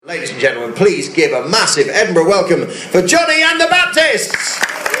ladies and gentlemen, please give a massive Edinburgh welcome for Johnny and the Baptists!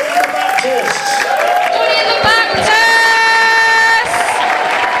 Johnny and the Baptists!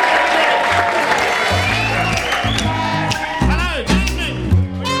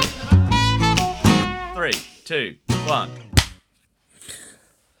 3, 2, 1.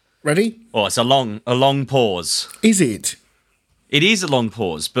 Ready? Oh, it's a long pause. Is it? It is a long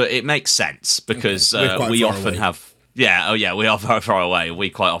pause, but it makes sense because we often have. Yeah, oh yeah, we are very far away. We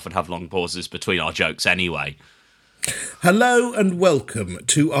quite often have long pauses between our jokes anyway. Hello and welcome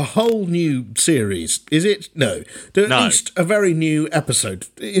to a whole new series. Is it? No. At least a very new episode.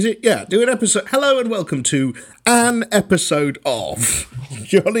 Is it? Yeah, do an episode. Hello and welcome to an episode of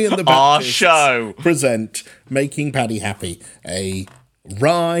Johnny and the Baptists. Our show. Present Making Paddy Happy, a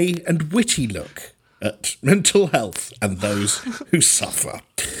wry and witty look at mental health and those who suffer.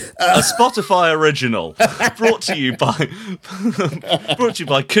 A Spotify original brought to you by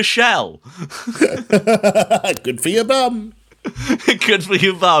Cushell. Good for your bum. Good for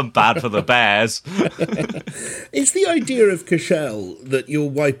your bum, bad for the bears. Is the idea of Cushell that you're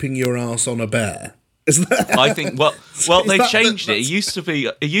wiping your ass on a bear? Is that? I think well they changed it. It used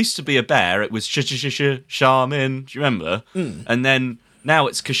to be a bear. It was Charmin. Do you remember? And then now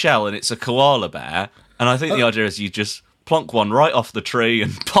it's Cushell and it's a koala bear. And I think the idea is you just plonk one right off the tree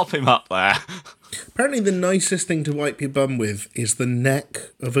and pop him up there. Apparently the nicest thing to wipe your bum with is the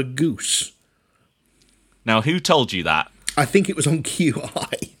neck of a goose. Now, who told you that? I think it was on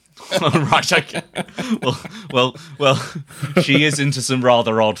QI. Right, okay. Well, she is into some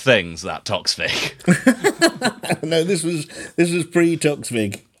rather odd things, that Toxvig. No, this was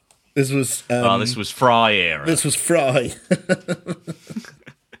pre-Toxvig. This was... this was Fry era. This was Fry.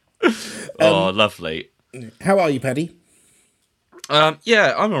 Lovely. How are you, Paddy?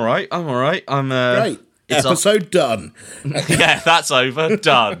 Yeah, I'm all right. I'm Great. Episode done. Yeah, that's over.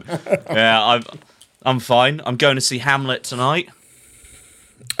 Done. Yeah, I'm fine. I'm going to see Hamlet tonight.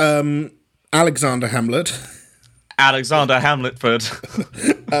 Alexander Hamlet. Alexander Hamletford.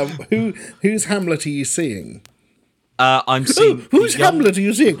 Whose Hamlet are you seeing? I'm seeing. Whose Hamlet are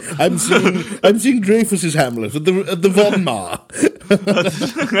you seeing? I'm seeing Dreyfus's Hamlet at the Von Mar.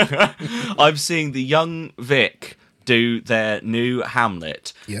 I'm seeing the young Vic do their new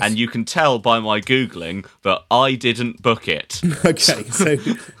Hamlet, yes. And you can tell by my googling that I didn't book it. Okay, so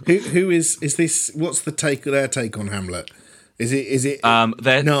who is this? What's their take on Hamlet? Is it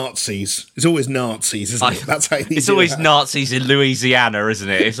Nazis? It's always Nazis, isn't it? That's how it's always Nazis in Louisiana, isn't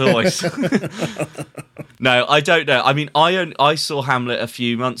it? It's always. No, I don't know. I mean, I saw Hamlet a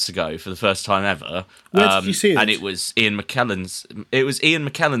few months ago for the first time ever. Where did you see it? And it was Ian McKellen's. It was Ian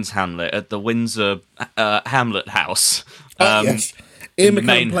McKellen's Hamlet at the Windsor Hamlet House. Yes, Ian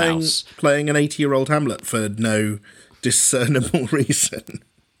McKellen playing an 80-year-old Hamlet for no discernible reason.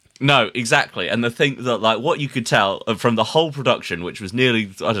 No, exactly. And the thing that, like, what you could tell from the whole production, which was nearly,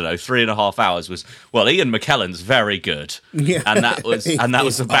 3.5 hours, was, well, Ian McKellen's very good. Yeah, and that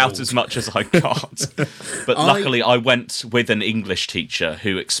was about as much as I got. But luckily I went with an English teacher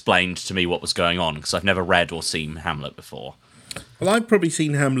who explained to me what was going on, because I've never read or seen Hamlet before. Well, I've probably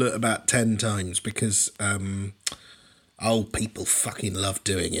seen Hamlet about 10 times because old people fucking love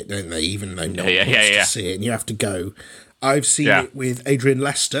doing it, don't they? Even though no one wants to see it, and you have to go. I've seen it with Adrian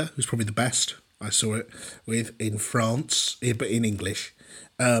Lester, who's probably the best. I saw it with in France, but in English.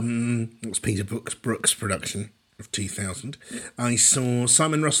 It was Peter Brooks' production of 2000. I saw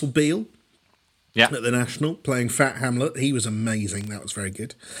Simon Russell Beale at the National playing Fat Hamlet. He was amazing. That was very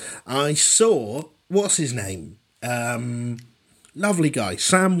good. I saw, what's his name? Lovely guy,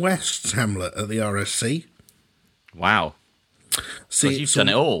 Sam West's Hamlet at the RSC. Wow. You've done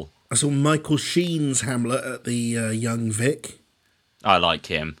it all. I saw Michael Sheen's Hamlet at the Young Vic. I like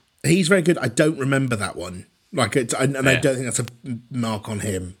him. He's very good. I don't remember that one. I don't think that's a mark on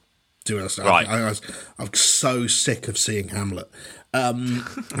him. Right. I'm so sick of seeing Hamlet.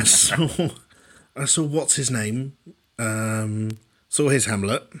 I saw what's his name. Saw his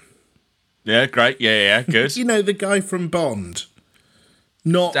Hamlet. Yeah, great. Yeah, good. You know, the guy from Bond.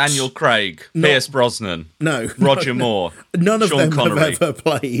 Not Daniel Craig, Pierce Brosnan, Roger Moore, none of Sean them Connery, have ever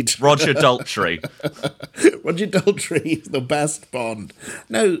played. Roger Daltrey. Roger Daltrey is the best Bond.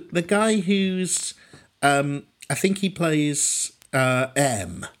 No, the guy who's, I think he plays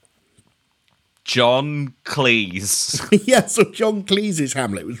M. John Cleese. Yeah, so John Cleese's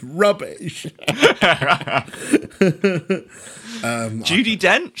Hamlet was rubbish. Judi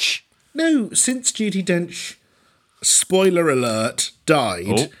Dench? No, since Judi Dench, spoiler alert,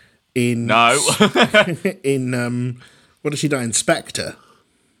 died in... No. in, what did she die in? Spectre.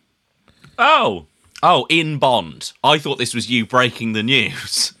 Oh, in Bond. I thought this was you breaking the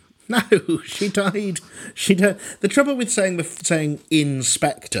news. No, she died. The trouble with saying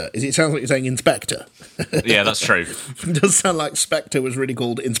Inspector is it sounds like you're saying Inspector. Yeah, that's true. It does sound like Spectre was really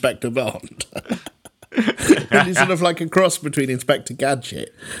called Inspector Bond. And it's sort of like a cross between Inspector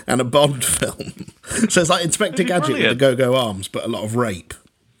Gadget and a Bond film. So it's like Inspector Gadget with the go-go arms, but a lot of rape.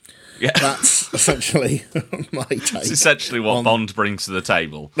 Yeah. That's essentially my take. It's essentially what Bond brings to the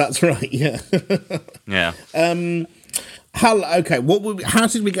table. That's right, yeah. Yeah. Okay, how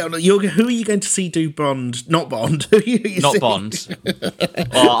did we go? Who are you going to see do Bond? Not Bond. Who are you Not seeing? Bond.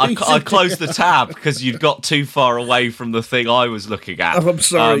 I closed the tab because you'd got too far away from the thing I was looking at. Oh, I'm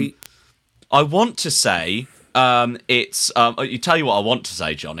sorry. I want to say it's... you tell you what I want to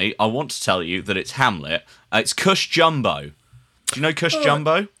say, Johnny. I want to tell you that it's Hamlet. It's Cush Jumbo. Do you know Cush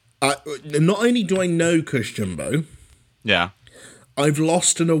Jumbo? Not only do I know Cush Jumbo... Yeah. I've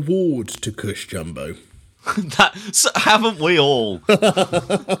lost an award to Cush Jumbo. Haven't we all?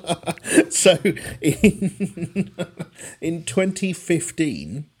 So, in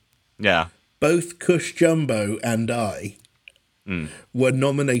 2015... Yeah. Both Cush Jumbo and I... were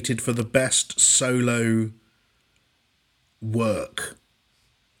nominated for the best solo work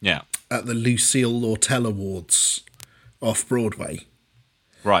at the Lucille Lortel Awards off-Broadway.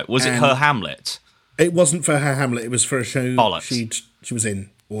 Right, was it her Hamlet? It wasn't for her Hamlet, it was for a show Bollocks. she was in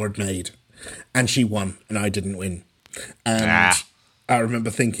or had made. And she won, and I didn't win. And I remember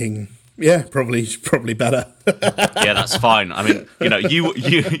thinking... Yeah, probably better. Yeah, that's fine. I mean,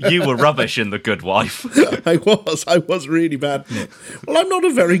 you were rubbish in The Good Wife. I was really bad in it. Well, I'm not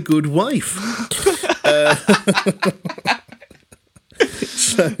a very good wife.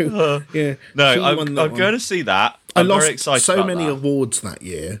 Yeah. No, I'm going to see that. I'm lost very excited so about many that. awards that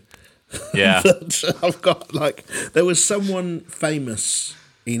year. Yeah. That I've got, there was someone famous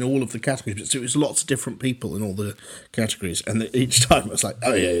in all of the categories. So it was lots of different people in all the categories, and each time I was like,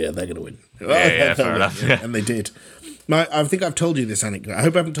 "Oh yeah, they're going to win." Yeah, fair enough. Yeah. And they did. I think I've told you this anecdote. I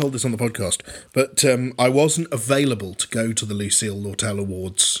hope I haven't told this on the podcast, but I wasn't available to go to the Lucille Lortel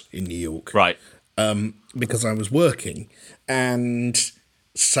Awards in New York, Right? Because I was working, and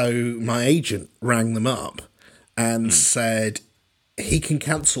so my agent rang them up and said he can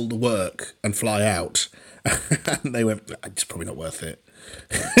cancel the work and fly out, and they went, "It's probably not worth it."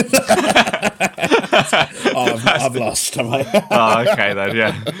 I've lost, have I? Oh, okay then,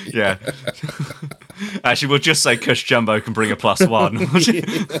 yeah. Actually, we'll just say Cush Jumbo can bring a +1.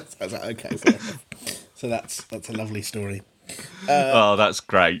 I was like, okay, fair enough. So that's a lovely story. Oh, that's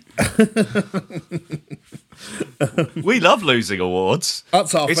great. We love losing awards.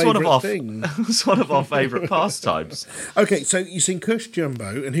 That's our favourite thing. It's one of our favourite pastimes. Okay, so you've seen Cush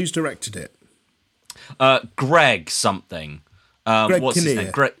Jumbo, and who's directed it? Greg something. Greg what's Kinnear.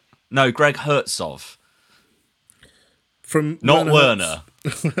 his name? Greg Herzog. From Not Werner.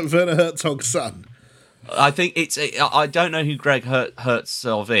 Werner Herzog's son. I think it's... I don't know who Greg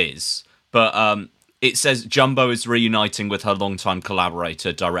Herzog is, but it says Jumbo is reuniting with her longtime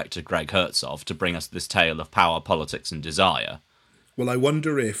collaborator, director Greg Herzog, to bring us this tale of power, politics and desire. Well, I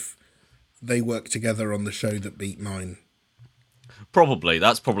wonder if they work together on the show that beat mine. Probably.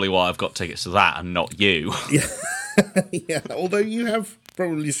 That's probably why I've got tickets to that and not you. Yeah. Yeah, although you have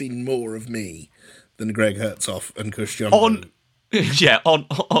probably seen more of me than Greg Herzog and Cush Jumbo. On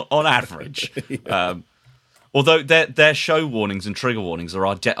average. Yeah. Although their show warnings and trigger warnings are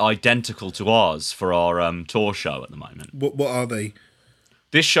identical to ours for our tour show at the moment. What are they?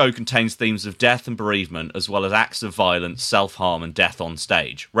 This show contains themes of death and bereavement, as well as acts of violence, self-harm and death on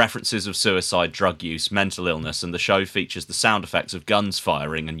stage, references of suicide, drug use, mental illness, and the show features the sound effects of guns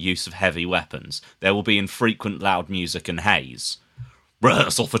firing and use of heavy weapons. There will be infrequent loud music and haze.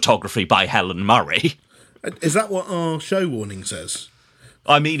 Rehearsal photography by Helen Murray. Is that what our show warning says?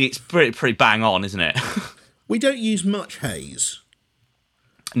 I mean, it's pretty bang on, isn't it? We don't use much haze.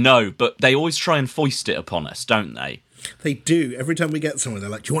 No, but they always try and foist it upon us, don't they? They do. Every time we get somewhere, they're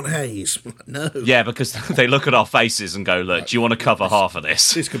like, "Do you want haze?" No. Yeah, because they look at our faces and go, "Look, do you want to cover half of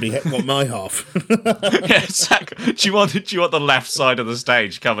this? This could be my half." Yeah, exactly. Do you want the left side of the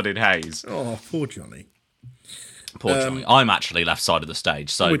stage covered in haze? Oh, poor Johnny. Poor Johnny. I'm actually left side of the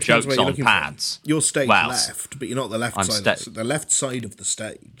stage, so jokes on pads. You're stage left, but you're not the left side. The left side of the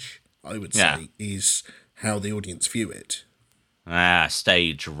stage, I would say, is how the audience view it.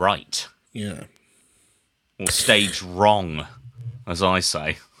 Stage right. Yeah. Or stage wrong, as I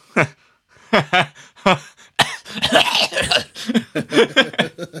say.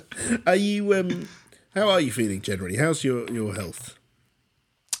 Are you? How are you feeling generally? How's your health?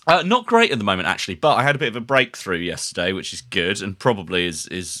 Not great at the moment, actually, but I had a bit of a breakthrough yesterday, which is good, and probably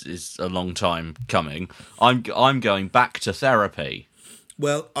is a long time coming. I'm going back to therapy.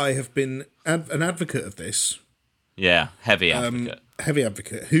 Well, I have been an advocate of this. Yeah, heavy advocate. Heavy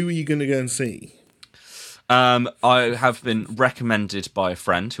advocate. Who are you going to go and see? I have been recommended by a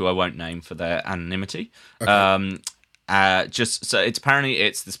friend who I won't name for their anonymity. Okay. Just so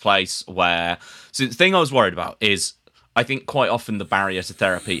it's this place where. So the thing I was worried about is I think quite often the barrier to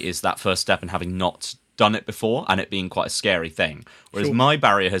therapy is that first step and having not done it before and it being quite a scary thing. Whereas my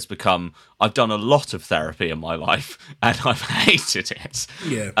barrier has become I've done a lot of therapy in my life and I've hated it.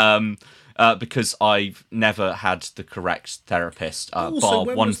 Yeah. Because I've never had the correct therapist, bar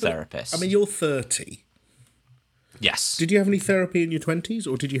one therapist. I mean, you're 30. Yes. Did you have any therapy in your 20s,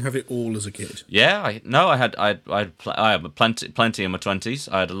 or did you have it all as a kid? Yeah, I had plenty in my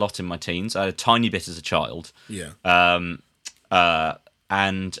 20s. I had a lot in my teens. I had a tiny bit as a child. Yeah.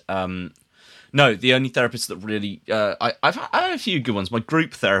 No, the only therapist that really I had a few good ones. My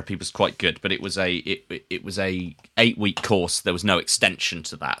group therapy was quite good, but it was a 8-week course. There was no extension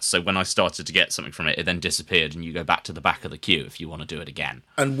to that. So when I started to get something from it, it then disappeared, and you go back to the back of the queue if you want to do it again.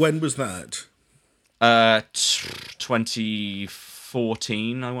 And when was that?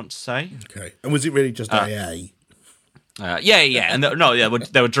 2014, I want to say. Okay. And was it really just AA? Yeah, and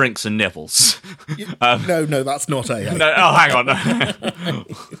there were drinks and nibbles. No, that's not AA. No, oh, hang on.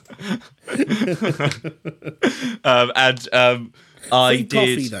 I did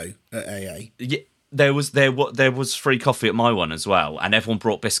coffee though at AA. Yeah, there was free coffee at my one as well, and everyone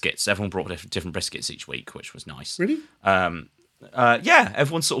brought biscuits. Everyone brought different biscuits each week, which was nice. Really? Yeah,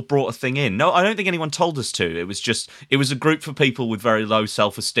 everyone sort of brought a thing in. No, I don't think anyone told us to. It was a group for people with very low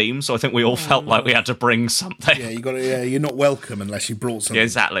self-esteem, so I think we all felt like we had to bring something. Yeah, you're not welcome unless you brought something. Yeah,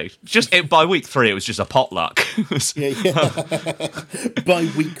 exactly. By week 3, it was just a potluck. Yeah. By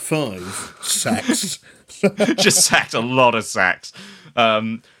week 5, sex. Just sacked a lot of sacks.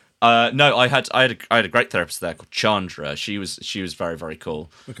 No, I had a great therapist there called Chandra. She was very, very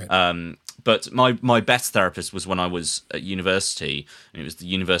cool. Okay. But my best therapist was when I was at university, and it was the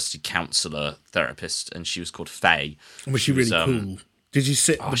university counsellor therapist, and she was called Faye. And was she really cool? Did you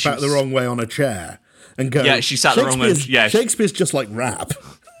sit the wrong way on a chair and go? Yeah, she sat the wrong way. Yeah, Shakespeare's just like rap.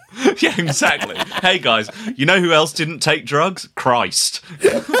 Yeah, exactly. Hey guys, you know who else didn't take drugs? Christ.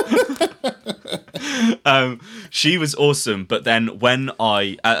 She was awesome, but then when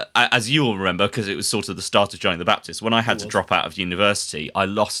I, as you all remember, because it was sort of the start of joining the Baptist, when I had to drop out of university, I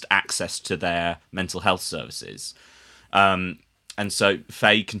lost access to their mental health services. And so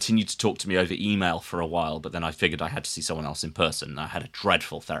Faye continued to talk to me over email for a while, but then I figured I had to see someone else in person. I had a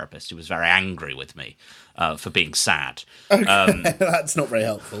dreadful therapist who was very angry with me for being sad. Okay. That's not very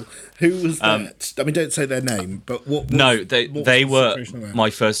helpful. Who was that? I mean, don't say their name, but what? No, they were my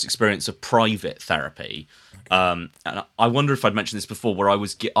first experience of private therapy. And I wonder if I'd mentioned this before, where I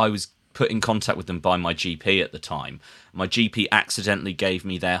was put in contact with them by my GP at the time. My GP accidentally gave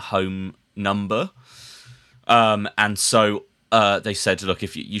me their home number, and so they said, "Look,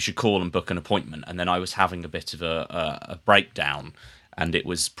 if you should call and book an appointment." And then I was having a bit of a breakdown, and it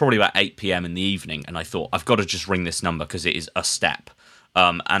was probably about 8 p.m. in the evening, and I thought, I've got to just ring this number because it is a step.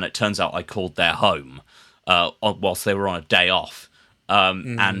 And it turns out I called their home whilst they were on a day off,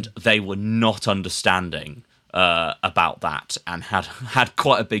 and they were not understanding about that, and had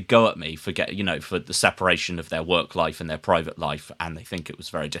quite a big go at me for the separation of their work life and their private life, and they think it was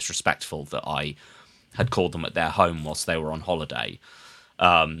very disrespectful that I had called them at their home whilst they were on holiday,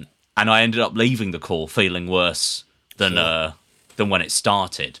 and I ended up leaving the call feeling worse than when it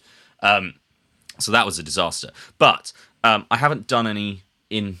started. So that was a disaster. But I haven't done any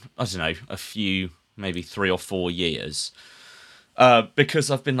in, I don't know, a few, maybe 3 or 4 years. Because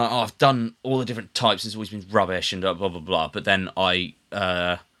I've been like, I've done all the different types. It's always been rubbish and blah blah blah. But then I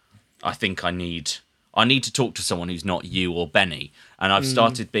think I need to talk to someone who's not you or Benny. And I've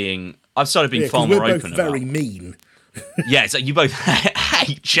started being far more open. We're both very mean. Yeah, so you both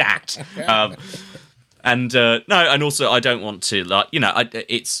hate chat. And also I don't want to I'm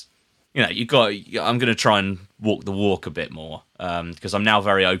going to try and walk the walk a bit more because I'm now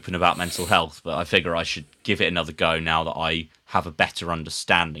very open about mental health, but I figure I should give it another go now that I have a better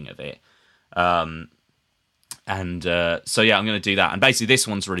understanding of it. So I'm going to do that. And basically this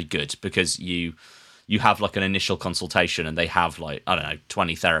one's really good because you have like an initial consultation and they have 20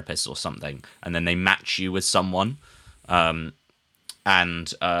 therapists or something, and then they match you with someone. I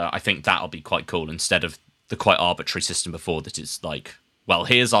think that'll be quite cool instead of the quite arbitrary system before that is like, well,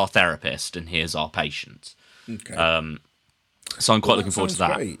 here's our therapist and here's our patient. Okay. So I'm quite looking forward to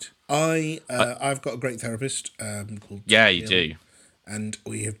that. Great. I've got a great therapist called you do, and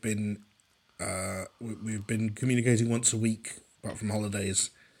we have been we've been communicating once a week apart from holidays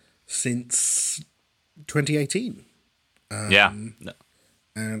since 2018.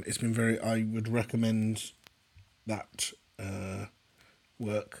 and it's been I would recommend that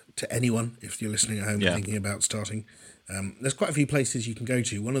work to anyone if you're listening at home and thinking about starting. There's quite a few places you can go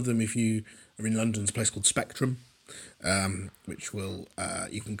to. One of them, if you are in London, is a place called Spectrum, which will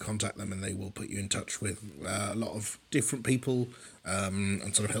you can contact them and they will put you in touch with a lot of different people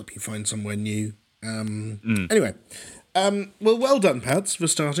and sort of help you find somewhere new. Anyway, well done, Pads, for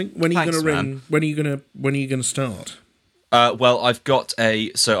starting. When are you going to ring? When are you going to start? Well, I've got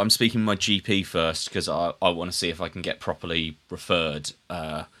so I'm speaking with my GP first because I want to see if I can get properly referred.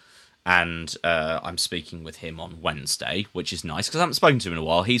 And I'm speaking with him on Wednesday, which is nice because I haven't spoken to him in a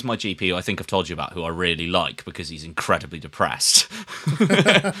while. He's my GP, who I think I've told you about, who I really like because he's incredibly depressed.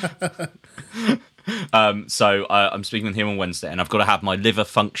 So I'm speaking with him on Wednesday, and I've got to have my liver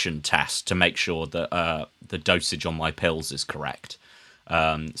function test to make sure that the dosage on my pills is correct.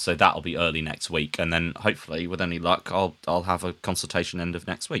 So that'll be early next week, and then hopefully, with any luck, I'll have a consultation end of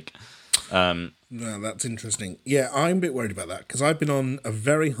next week. No, that's interesting. Yeah, I'm a bit worried about that because I've been on a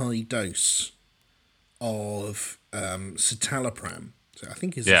very high dose of citalopram. So I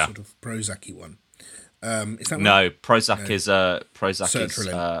think it's a sort of Prozac-y one. Is that no, one? Prozac is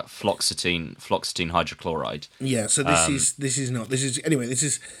fluoxetine hydrochloride. Yeah, so this is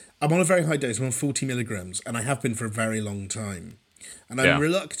I'm on a very high dose. I'm on 40 milligrams, and I have been for a very long time. And I'm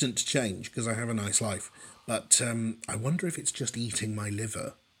reluctant to change because I have a nice life. But I wonder if it's just eating my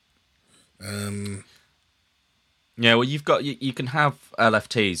liver. Yeah, well, you can have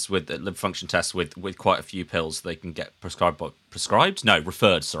LFTs with liver function tests with quite a few pills. They can get referred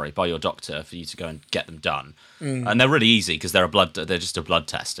by your doctor for you to go and get them done. And they're really easy because they're just a blood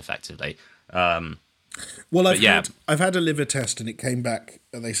test effectively. Well, I've had a liver test and it came back.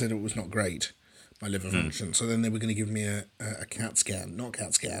 They said it was not great, my liver function. So then they were going to give me a CAT scan,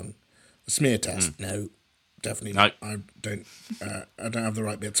 a smear test. No. Definitely not. No. I don't have the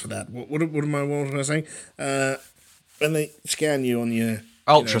right bits for that. What am I saying? When they scan you on your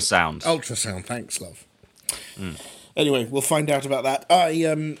ultrasound. Ultrasound. Thanks, love. Anyway, we'll find out about that.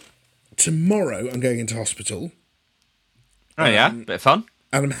 Tomorrow I'm going into hospital. Oh yeah, bit of fun.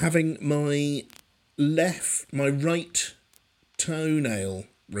 And I'm having my right toenail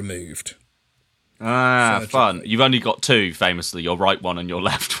removed. Fun. You've only got two, famously, your right one and your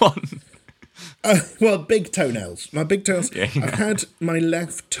left one. Well, big toenails. My big toenails. Yeah. I've had my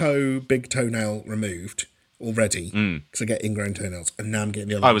left big toenail removed already because I get ingrown toenails, and now I'm getting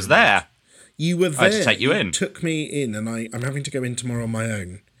the other. I was there. You were there. I had to take you in. Took me in, and I'm having to go in tomorrow on my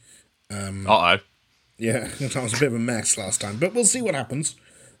own. Yeah, that was a bit of a mess last time, but we'll see what happens.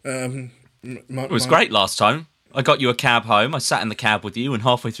 It was great last time. I got you a cab home. I sat in the cab with you, and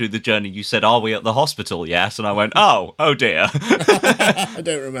halfway through the journey, you said, "Are we at the hospital?" Yes, and I went, "Oh dear." I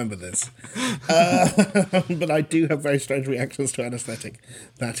don't remember this, but I do have very strange reactions to anaesthetic.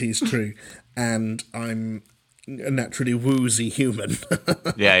 That is true, and I'm a naturally woozy human.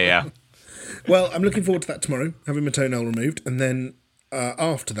 Yeah. Well, I'm looking forward to that tomorrow, having my toenail removed, and then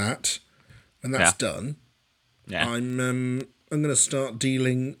after that, when that's done, I'm going to start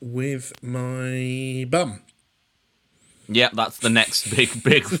dealing with my bum. Yeah, that's the next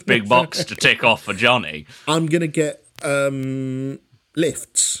big box to tick off for Johnny. I'm going to get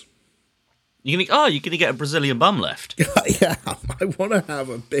lifts. You're gonna get a Brazilian bum lift. Yeah, I want to have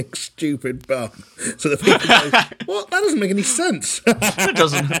a big stupid bum so that people go, "What? That doesn't make any sense." It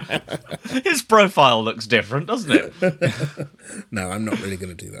doesn't. His profile looks different, doesn't it? No, I'm not really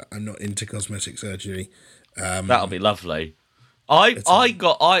going to do that. I'm not into cosmetic surgery. That'll be lovely. I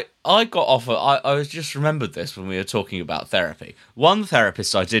got offered. I just remembered this when we were talking about therapy. One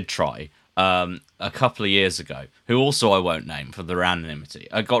therapist I did try a couple of years ago, who also I won't name for their anonymity,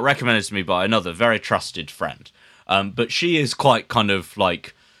 got recommended to me by another very trusted friend. But she is quite kind of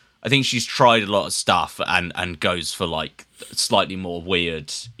like, I think she's tried a lot of stuff and goes for like slightly more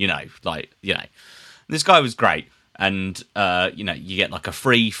weird, This guy was great. And, you get like a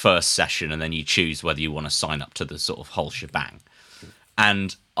free first session and then you choose whether you want to sign up to the sort of whole shebang.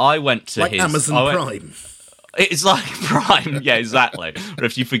 And I went to like Amazon Prime. It's like Prime, yeah, exactly. But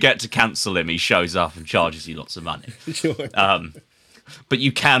if you forget to cancel him, he shows up and charges you lots of money. Sure. But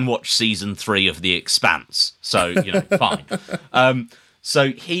you can watch season 3 of The Expanse, so fine. I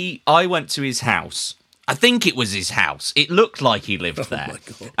went to his house. I think it was his house. It looked like he lived there, my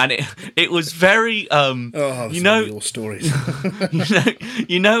God. And it was very your stories.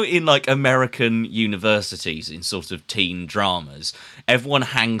 in like American universities in sort of teen dramas, everyone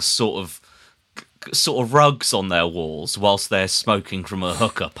hangs sort of rugs on their walls whilst they're smoking from a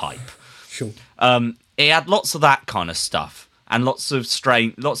hookah pipe. Sure. It had lots of that kind of stuff and lots of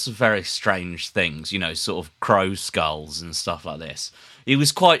very strange things, sort of crow skulls and stuff like this. he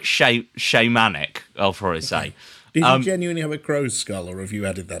was quite shamanic, I'll probably say. Did he genuinely have a crow's skull, or have you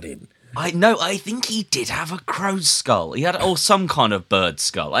added that in? I think he did have a crow's skull. He had some kind of bird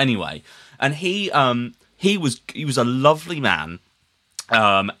skull. Anyway, and he was a lovely man.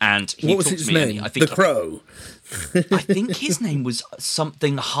 And he what was his name? The Crow. I think his name was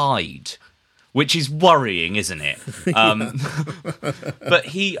something Hyde, which is worrying, isn't it? But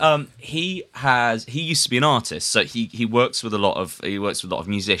he used to be an artist, so he works with a lot of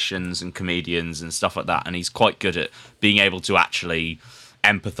musicians and comedians and stuff like that, and he's quite good at being able to actually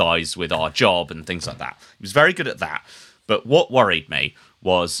empathise with our job and things like that. He was very good at that. But what worried me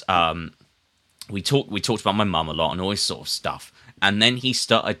was we talked about my mum a lot and all this sort of stuff. And then he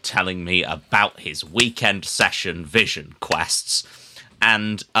started telling me about his weekend session vision quests,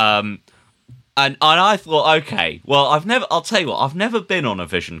 and I thought, okay, well, I'll tell you what, I've never been on a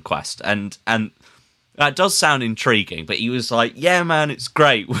vision quest, and that does sound intriguing. But he was like, yeah, man, it's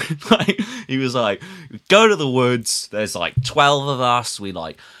great. He was like, go to the woods. There's like 12 of us. We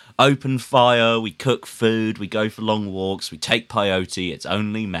like open fire, we cook food, we go for long walks, we take peyote, it's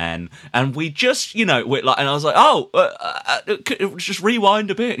only men, and we just, we're like, and I was like, just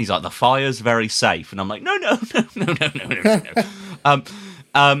rewind a bit, and he's like, the fire's very safe, and I'm like, no.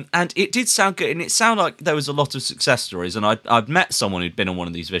 And it did sound good, and it sounded like there was a lot of success stories, and I'd met someone who'd been on one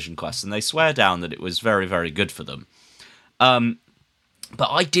of these vision quests, and they swear down that it was very, very good for them. But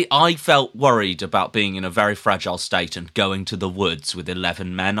I felt worried about being in a very fragile state and going to the woods with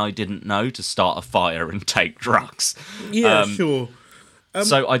 11 men I didn't know to start a fire and take drugs. Yeah, sure.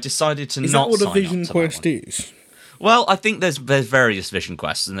 So I decided to not sign up. Is that what a vision quest is? Well, I think there's various vision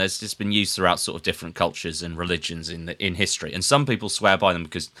quests, and there's just been used throughout sort of different cultures and religions in history. And some people swear by them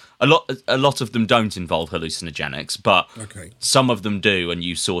because a lot of them don't involve hallucinogenics, but some of them do, and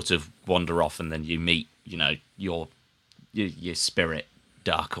you sort of wander off, and then you meet, your spirit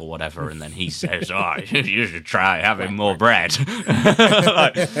duck or whatever, and then he says, you should try having more bread.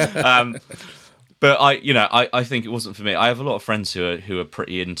 But I think it wasn't for me. I have a lot of friends who are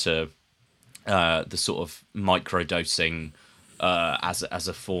pretty into the sort of microdosing as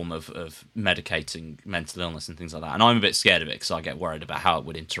a form of medicating mental illness and things like that, and I'm a bit scared of it because I get worried about how it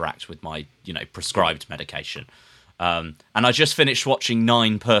would interact with my prescribed medication. And I just finished watching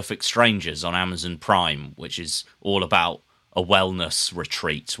 9 Perfect Strangers on Amazon Prime, which is all about a wellness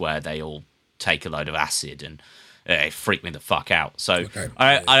retreat where they all take a load of acid, and it freaked me the fuck out. So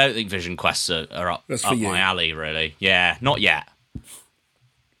I don't think vision quests are up my alley, really. Yeah, not yet.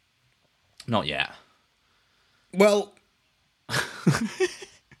 Not yet. Well,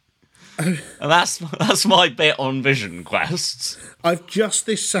 and that's my bit on vision quests. I've just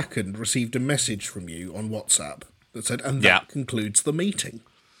this second received a message from you on WhatsApp that said, and that concludes the meeting.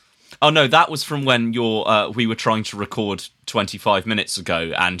 Oh no, that was from when we were trying to record 25 minutes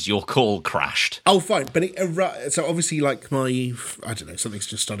ago and your call crashed. Oh, fine. But so obviously, like, something's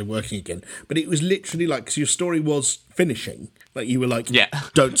just started working again. But it was literally like, because your story was finishing. Like, you were like,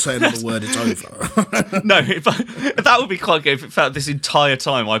 don't say another word, it's over. No, that would be quite good if it felt this entire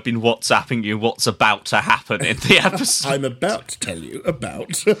time I've been WhatsApping you what's about to happen in the episode. I'm about to tell you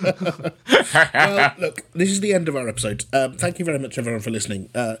about. Well, look, this is the end of our episode. Thank you very much, everyone, for listening.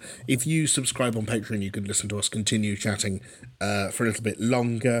 If you subscribe on Patreon, you can listen to us continue chatting for a little bit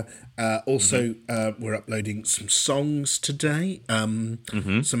longer. Also, we're uploading some songs today. Some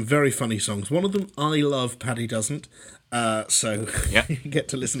very funny songs. One of them I love, Paddy doesn't. So you get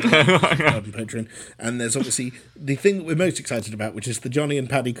to listen to that on Patreon. And there's obviously the thing that we're most excited about, which is the Johnny and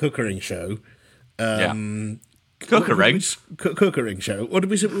Paddy Cookering Show. Cookering? Cookering Show. What did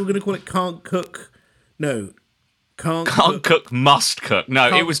we say we were going to call it? Can't Cook? No. Can't cook, must cook.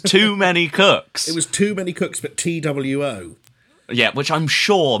 No, it was Too Many Cooks. It was Too Many Cooks, but TWO. Yeah, which I'm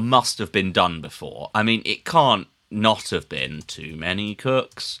sure must have been done before. I mean, it can't not have been Too Many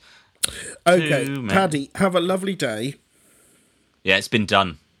Cooks. Okay, Paddy, have a lovely day. Yeah, it's been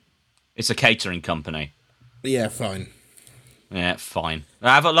done. It's a catering company. Yeah, fine. Yeah, fine.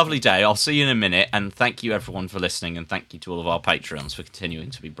 Have a lovely day. I'll see you in a minute, and thank you everyone for listening, and thank you to all of our Patreons for continuing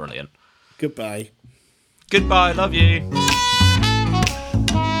to be brilliant. Goodbye. Goodbye, love you.